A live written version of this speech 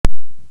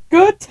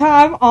good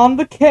time on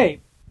the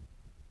Cape.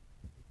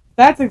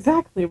 That's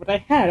exactly what I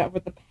had over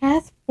the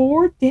past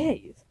 4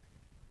 days.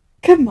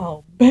 Come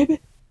on, baby.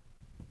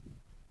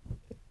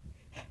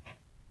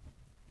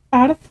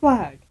 Add a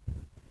flag.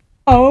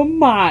 Oh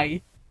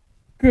my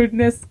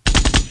goodness.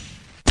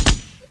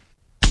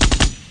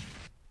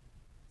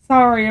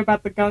 Sorry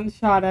about the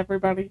gunshot,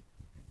 everybody.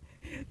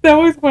 That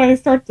was when I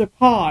start to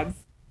pause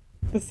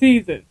the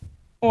season.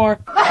 Or...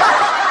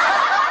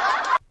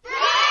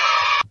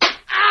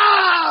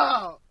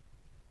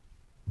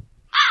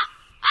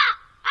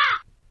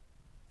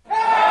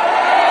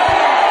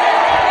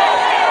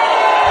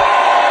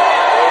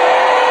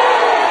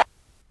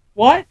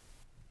 What?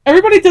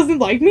 Everybody doesn't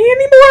like me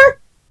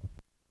anymore?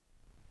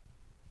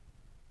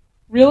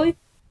 Really?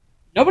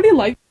 Nobody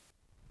likes...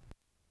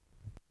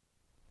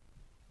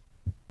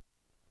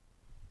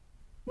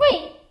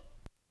 Wait!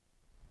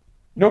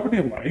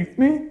 Nobody likes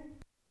me?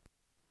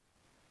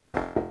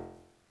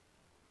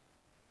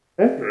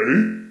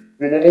 Okay,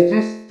 well I'll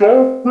just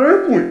start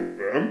rambling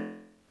then.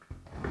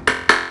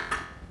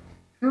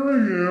 Here I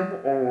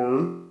am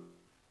on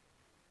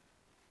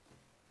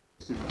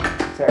some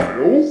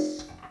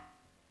files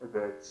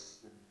about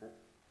some...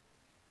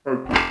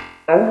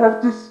 I'll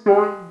have to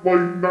start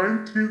like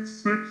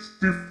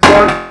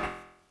 1965.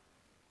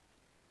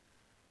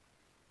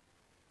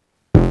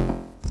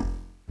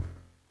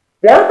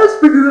 Why am I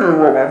speaking in a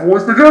robot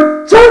voice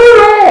again? Turn it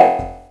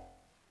off!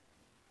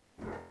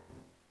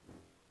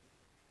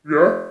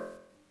 Yeah?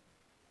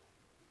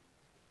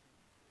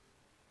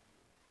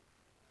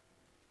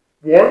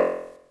 What?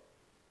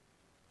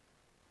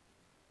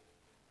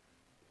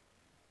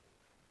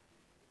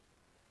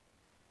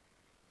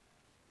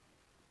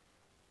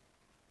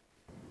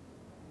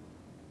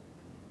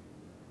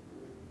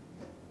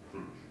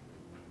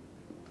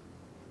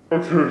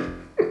 Okay.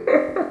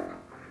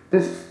 The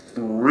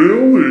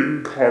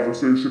thrilling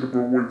conversation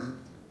about with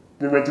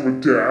Lorenzo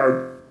and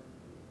Dad.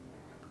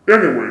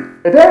 Anyway,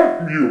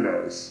 about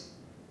UMass.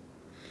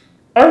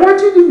 I went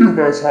to the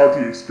UMass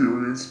hockey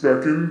experience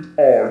back in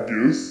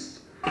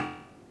August,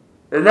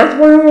 and that's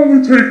why I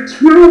only take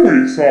 2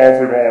 weeks off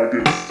in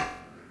August.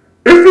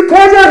 It's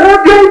because I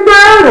have no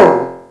matter!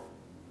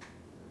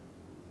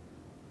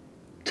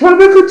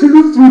 Tournament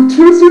continues through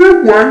Tuesday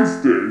and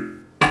Wednesday.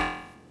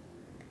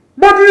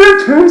 Monday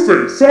and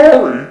Tuesday,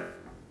 sorry.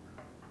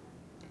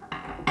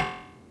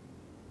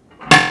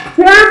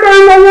 Why am I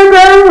lower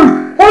battery?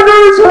 I'm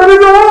gonna turn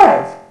it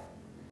off!